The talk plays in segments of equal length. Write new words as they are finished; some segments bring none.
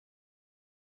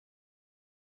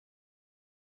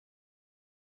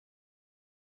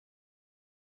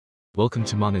Welcome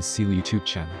to Mana's Seal YouTube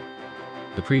channel.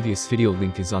 The previous video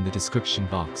link is on the description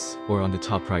box or on the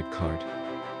top right card.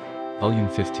 Volume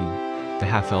 15, The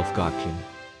Half-Elf Godkin.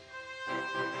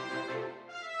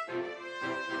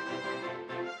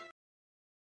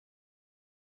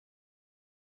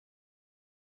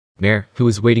 Mare, who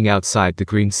was waiting outside the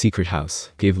green secret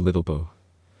house, gave a little bow.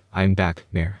 "I'm back,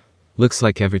 Mare. Looks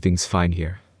like everything's fine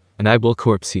here." An eyeball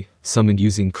corpse he summoned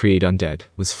using Create Undead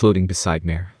was floating beside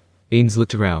Mare. Ains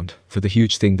looked around for the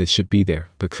huge thing that should be there,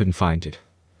 but couldn't find it.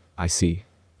 "I see.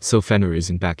 So Fenrir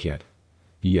isn't back yet?"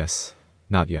 "Yes.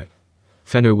 Not yet.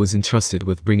 Fenrir was entrusted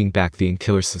with bringing back the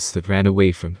Ankylorsus that ran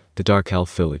away from the Dark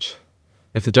Elf village.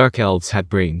 If the Dark Elves had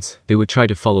brains, they would try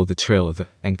to follow the trail of the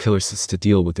Ankylorsus to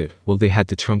deal with it, while they had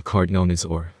the trump card known as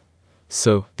Or.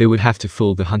 So, they would have to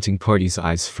fool the hunting party's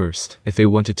eyes first, if they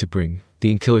wanted to bring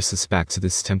the Ankylorsus back to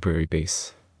this temporary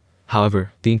base.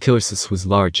 However, the Ankylorsus was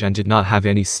large and did not have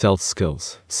any stealth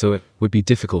skills, so it would be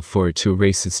difficult for it to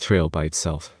erase its trail by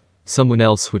itself. Someone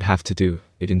else would have to do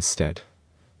it instead.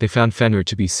 They found Fenrir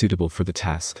to be suitable for the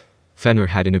task. Fenrir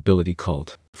had an ability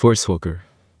called Forswalker.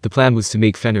 The plan was to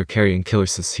make Fenrir carry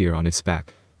Ankylorsus here on its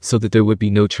back, so that there would be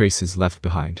no traces left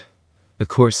behind. Of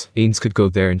course, Ains could go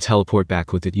there and teleport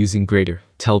back with it using greater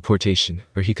teleportation,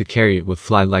 or he could carry it with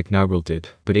fly like Narwhal did,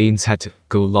 but Ains had to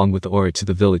go along with Aura to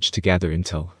the village to gather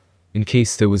intel. In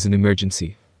case there was an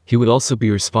emergency, he would also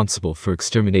be responsible for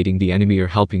exterminating the enemy or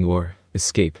helping Aura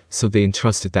escape, so they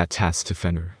entrusted that task to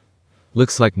Fenrir.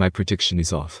 Looks like my prediction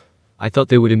is off. I thought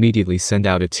they would immediately send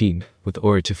out a team with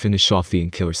Aura to finish off the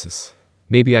Ankylorsus.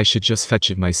 Maybe I should just fetch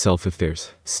it myself if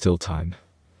there's still time.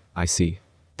 I see.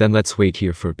 Then let's wait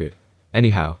here for a bit.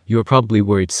 Anyhow, you are probably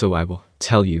worried, so I will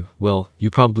tell you. Well, you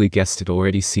probably guessed it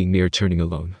already, seeing me returning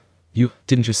alone. You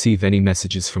didn't receive any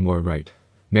messages from Aura, right?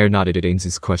 Mare nodded at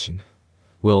Ains's question.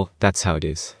 "Well, that's how it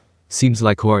is. Seems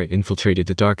like Aura infiltrated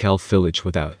the Dark Elf village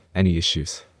without any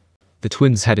issues." The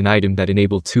twins had an item that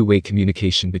enabled two-way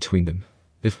communication between them.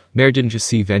 If Mare didn't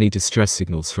receive any distress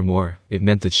signals from Aura, it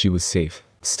meant that she was safe.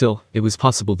 Still, it was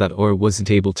possible that Aura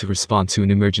wasn't able to respond to an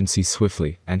emergency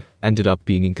swiftly and ended up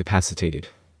being incapacitated.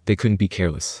 They couldn't be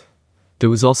careless. There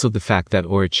was also the fact that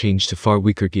Aura changed to far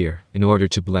weaker gear in order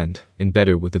to blend in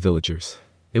better with the villagers.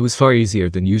 It was far easier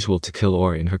than usual to kill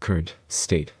Aura in her current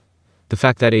state. The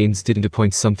fact that Ains didn't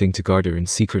appoint something to guard her in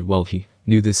secret, well, he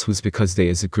knew this was because they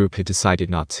as a group had decided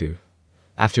not to.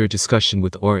 After a discussion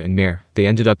with Aura and Mare, they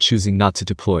ended up choosing not to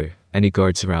deploy any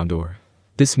guards around Aura.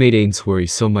 This made Ains worry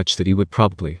so much that he would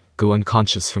probably go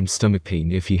unconscious from stomach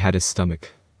pain if he had a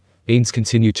stomach. Ains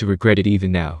continued to regret it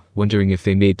even now, wondering if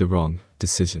they made the wrong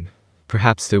decision.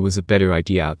 Perhaps there was a better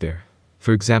idea out there.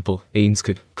 For example, Ains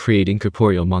could create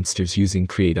incorporeal monsters using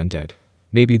Create Undead.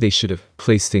 Maybe they should have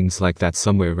placed things like that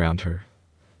somewhere around her.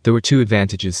 There were two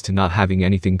advantages to not having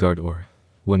anything guard Aura.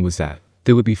 One was that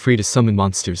they would be free to summon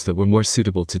monsters that were more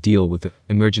suitable to deal with the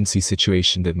emergency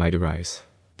situation that might arise.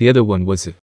 The other one was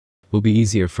it will be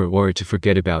easier for Aura to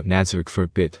forget about Nazarick for a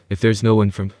bit if there's no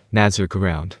one from Nazarick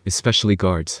around, especially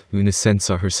guards, who in a sense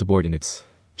are her subordinates.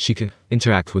 She can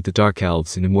interact with the Dark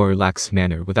Elves in a more relaxed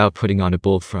manner without putting on a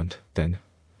bold front, then.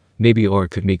 Maybe Aura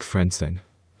could make friends then.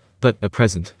 But at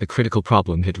present, a critical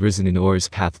problem had risen in Aura's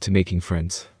path to making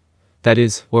friends. That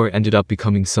is, Aura ended up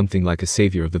becoming something like a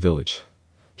savior of the village.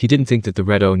 He didn't think that the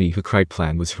Red Oni who cried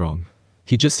plan was wrong.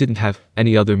 He just didn't have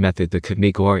any other method that could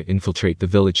make Aura infiltrate the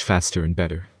village faster and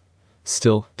better.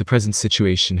 Still, the present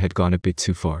situation had gone a bit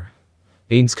too far.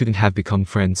 Ains couldn't have become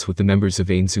friends with the members of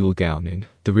Ains Ulgaun in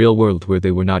the real world where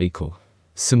they were not equal.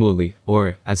 Similarly,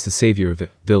 Aura, as the savior of the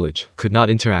village, could not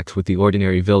interact with the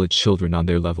ordinary village children on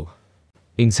their level.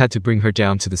 Ains had to bring her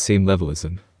down to the same level as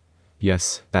them.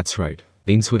 Yes, that's right.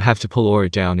 Ains would have to pull Aura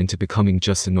down into becoming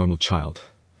just a normal child.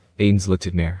 Ains looked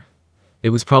at Mare. It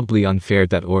was probably unfair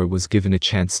that Aura was given a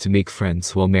chance to make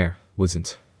friends while Mare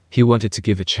wasn't. He wanted to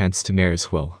give a chance to Mare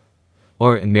as well.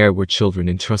 Aura and Mare were children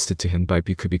entrusted to him by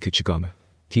Bikubikichigama.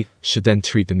 He should then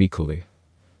treat them equally.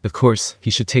 Of course,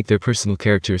 he should take their personal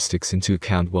characteristics into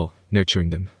account while nurturing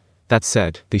them. That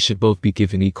said, they should both be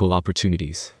given equal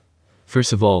opportunities.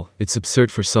 First of all, it's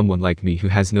absurd for someone like me who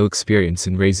has no experience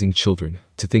in raising children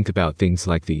to think about things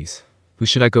like these. Who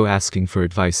should I go asking for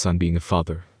advice on being a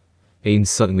father? Ains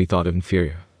suddenly thought of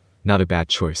Inferior. Not a bad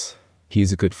choice. He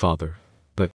is a good father.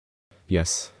 But,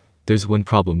 yes, there's one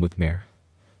problem with Mare.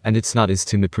 And it's not his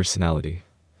timid personality.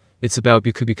 It's about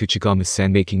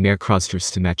Bikubikichigama-san making Mare cross-dress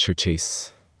to match her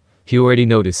tastes. He already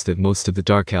noticed that most of the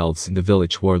Dark Elves in the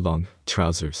village wore long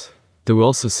trousers. There were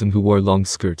also some who wore long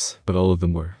skirts, but all of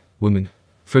them were women.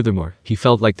 Furthermore, he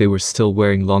felt like they were still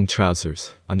wearing long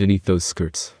trousers underneath those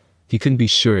skirts. He couldn't be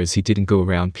sure as he didn't go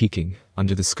around peeking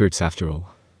under the skirts after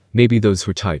all. Maybe those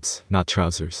were tights, not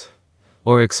trousers.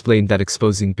 Or explained that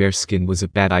exposing bare skin was a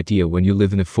bad idea when you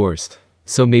live in a forest,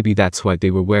 so maybe that's why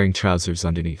they were wearing trousers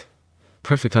underneath.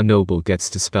 Perfect unknowable gets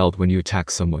dispelled when you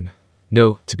attack someone.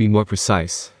 No, to be more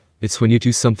precise, it's when you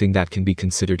do something that can be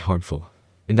considered harmful.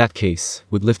 In that case,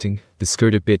 would lifting the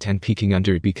skirt a bit and peeking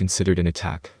under it be considered an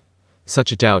attack?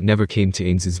 Such a doubt never came to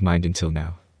Ains's mind until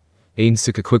now. Ains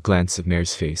took a quick glance at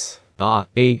Mare's face. Well,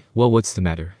 what's the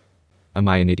matter? Am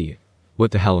I an idiot?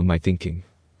 What the hell am I thinking?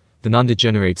 The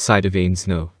non-degenerate side of Ains,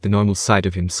 no, the normal side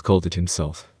of him, scolded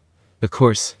himself. Of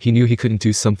course, he knew he couldn't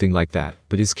do something like that,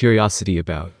 but his curiosity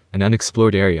about an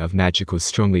unexplored area of magic was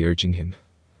strongly urging him.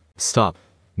 Stop.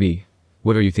 Me.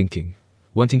 What are you thinking?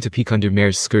 Wanting to peek under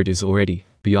Mare's skirt is already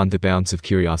beyond the bounds of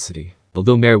curiosity,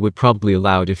 although Mare would probably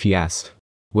allow it if he asked.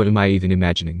 What am I even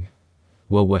imagining?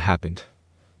 Well, what happened?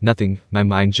 Nothing, my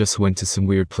mind just went to some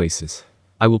weird places.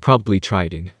 I will probably try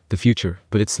it in the future,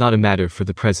 but it's not a matter for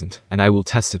the present, and I will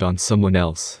test it on someone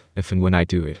else, if and when I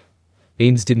do it.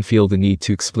 Ains didn't feel the need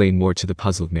to explain more to the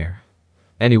puzzled Mare.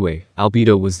 Anyway,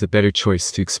 albedo was the better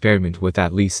choice to experiment with,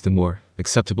 at least the more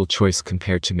acceptable choice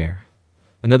compared to Mare.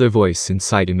 Another voice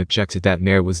inside him objected that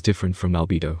Mare was different from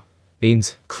albedo.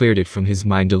 Ains cleared it from his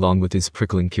mind along with his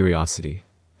prickling curiosity.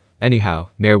 Anyhow,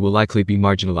 Mare will likely be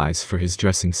marginalized for his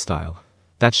dressing style.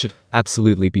 That should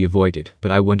absolutely be avoided,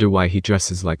 but I wonder why he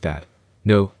dresses like that.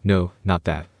 No, not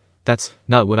that. That's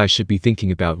not what I should be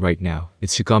thinking about right now.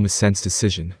 It's Shigama-sen's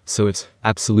decision, so it's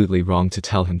absolutely wrong to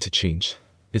tell him to change.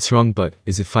 It's wrong, but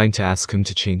is it fine to ask him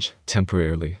to change,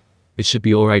 temporarily? It should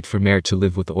be alright for Mare to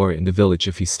live with Aura in the village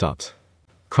if he stopped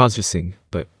cross-dressing,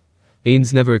 but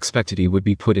Ains never expected he would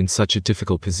be put in such a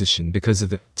difficult position because of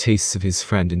the tastes of his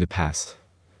friend in the past.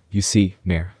 You see,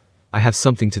 Mare, I have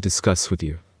something to discuss with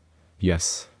you.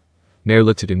 Yes. Mare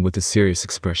looked at him with a serious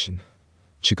expression.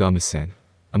 Shigama-san,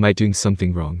 am I doing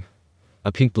something wrong?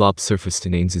 A pink blob surfaced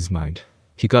in Ains's mind.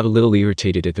 He got a little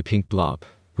irritated at the pink blob,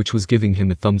 which was giving him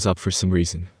a thumbs up for some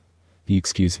reason.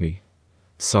 Excuse me.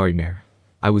 Sorry, Mare.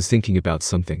 I was thinking about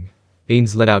something.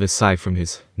 Ains let out a sigh from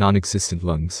his non-existent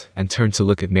lungs and turned to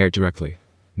look at Mare directly.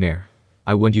 Mare,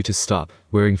 I want you to stop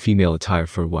wearing female attire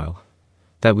for a while.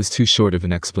 That was too short of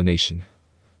an explanation.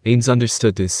 Ains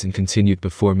understood this and continued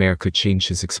before Mare could change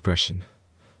his expression.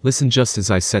 Listen, just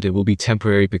as I said, it will be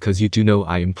temporary because you do know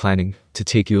I am planning to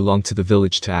take you along to the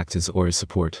village to act as Aura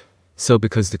support. So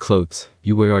because the clothes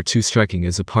you wear are too striking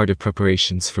as a part of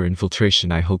preparations for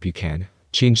infiltration, I hope you can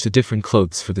change to different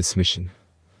clothes for this mission.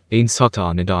 Ains talked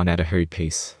on and on at a hurried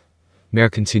pace. Mare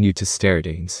continued to stare at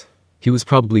Ains. He was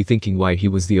probably thinking why he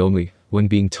was the only one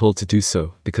being told to do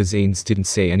so, because Ains didn't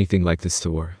say anything like this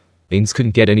to Aura. Ains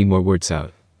couldn't get any more words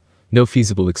out. No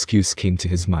feasible excuse came to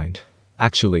his mind.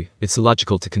 Actually, it's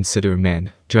illogical to consider a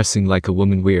man dressing like a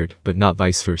woman weird, but not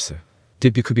vice versa.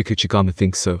 Did Bikubika Chigama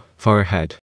think so far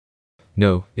ahead?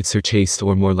 No, it's her taste,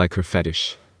 or more like her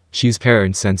fetish. She's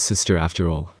parent-sen's sister after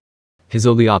all. His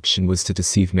only option was to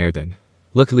deceive Mare then.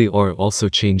 Luckily, Aura also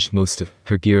changed most of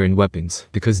her gear and weapons,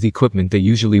 because the equipment they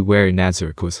usually wear in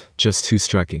Nazarick was just too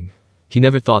striking. He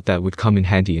never thought that would come in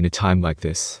handy in a time like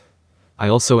this. I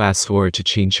also asked Aura to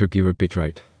change her gear a bit,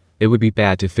 right? It would be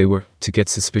bad if they were to get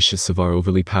suspicious of our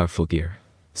overly powerful gear.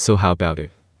 So how about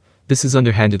it? This is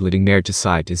underhanded. Letting Mare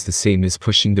decide is the same as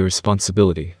pushing the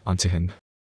responsibility onto him.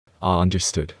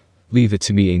 Understood. Leave it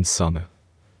to me, Ains-sama.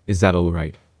 Is that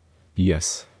alright?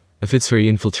 Yes. If it's for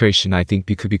infiltration, I think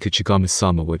Bikubika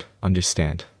Chigama-sama would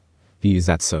understand. Is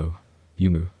that so?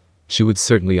 Yumu. She would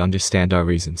certainly understand our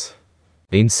reasons.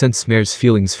 Ains sensed Mare's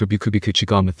feelings for Bikubika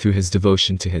Chigama through his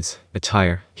devotion to his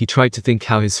attire. He tried to think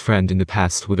how his friend in the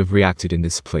past would have reacted in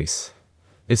this place.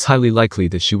 It's highly likely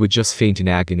that she would just faint in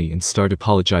agony and start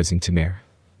apologizing to Mare.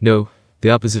 No,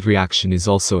 the opposite reaction is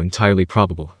also entirely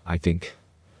probable, I think.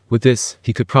 With this,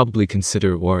 he could probably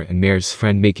consider Aura and Mare's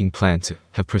friend making plans to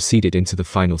have proceeded into the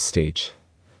final stage.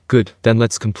 Good, then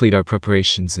let's complete our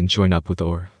preparations and join up with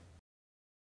Aura.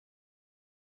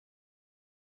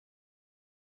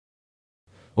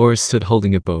 Aura stood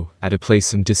holding a bow at a place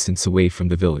some distance away from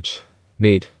the village.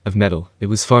 Made of metal, it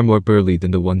was far more burly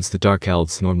than the ones the Dark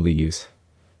Elves normally use.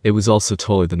 It was also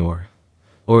taller than Aura.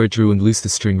 Aura drew and loosed the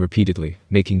string repeatedly,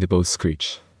 making the bow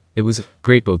screech. It was a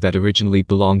great bow that originally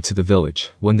belonged to the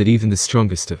village, one that even the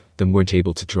strongest of them weren't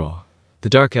able to draw. The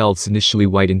Dark Elves initially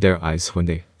widened their eyes when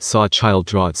they saw a child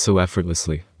draw it so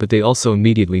effortlessly, but they also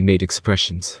immediately made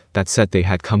expressions that said they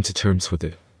had come to terms with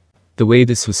it. The way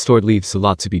this was stored leaves a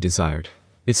lot to be desired.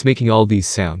 It's making all these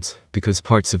sounds, because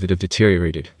parts of it have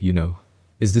deteriorated, you know.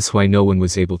 Is this why no one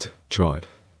was able to draw it?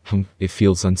 It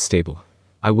feels unstable.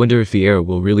 I wonder if the arrow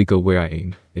will really go where I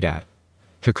aim it at.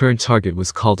 Her current target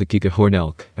was called a Gigahorn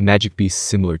elk, a magic beast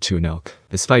similar to an elk.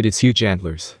 Despite its huge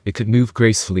antlers, it could move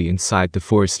gracefully inside the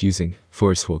forest using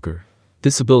Forest Walker.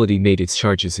 This ability made its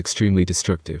charges extremely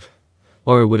destructive.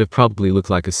 Aura would have probably looked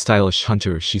like a stylish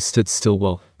hunter if she stood still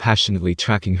while passionately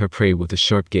tracking her prey with a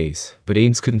sharp gaze, but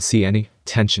Ains couldn't see any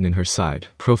tension in her side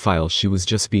profile. She was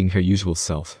just being her usual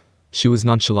self. She was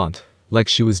nonchalant, like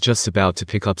she was just about to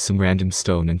pick up some random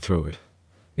stone and throw it.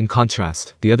 In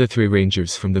contrast, the other 3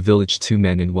 rangers from the village, 2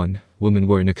 men and 1 woman,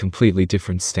 were in a completely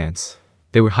different stance.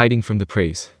 They were hiding from the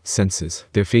prey's senses,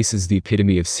 their faces the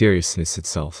epitome of seriousness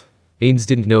itself. Ains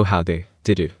didn't know how they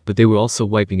did it, but they were also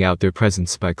wiping out their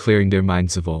presence by clearing their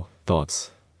minds of all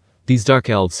thoughts. These dark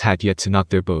elves had yet to knock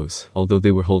their bows, although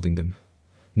they were holding them.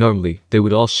 Normally, they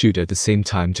would all shoot at the same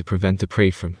time to prevent the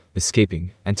prey from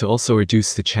escaping, and to also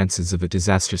reduce the chances of a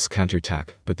disastrous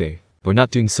counterattack, but they were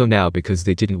not doing so now because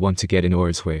they didn't want to get in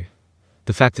Aura's way.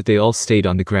 The fact that they all stayed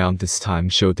on the ground this time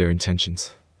showed their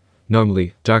intentions.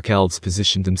 Normally, dark elves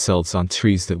positioned themselves on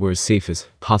trees that were as safe as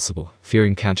possible,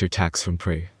 fearing counterattacks from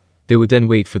prey. They would then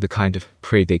wait for the kind of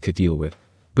prey they could deal with.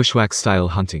 Bushwhack-style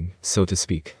hunting, so to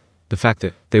speak. The fact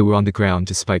that they were on the ground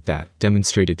despite that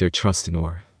demonstrated their trust in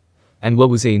Aura. And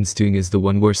what was Ains doing as the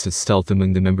one worst at stealth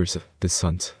among the members of this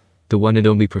hunt? The one and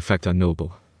only perfect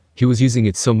unknowable. He was using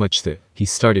it so much that he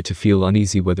started to feel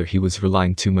uneasy whether he was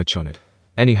relying too much on it.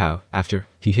 Anyhow, after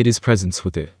he hid his presence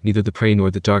with it, neither the prey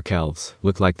nor the dark elves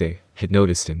looked like they had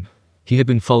noticed him. He had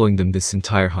been following them this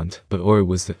entire hunt, but Aura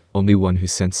was the only one who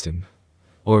sensed him.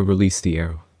 Aura released the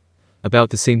arrow.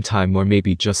 About the same time, or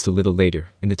maybe just a little later,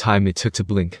 in the time it took to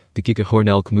blink, the Gigahorn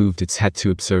elk moved its head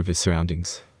to observe his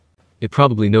surroundings. It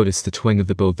probably noticed the twang of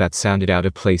the bow that sounded out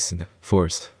of place in the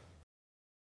forest.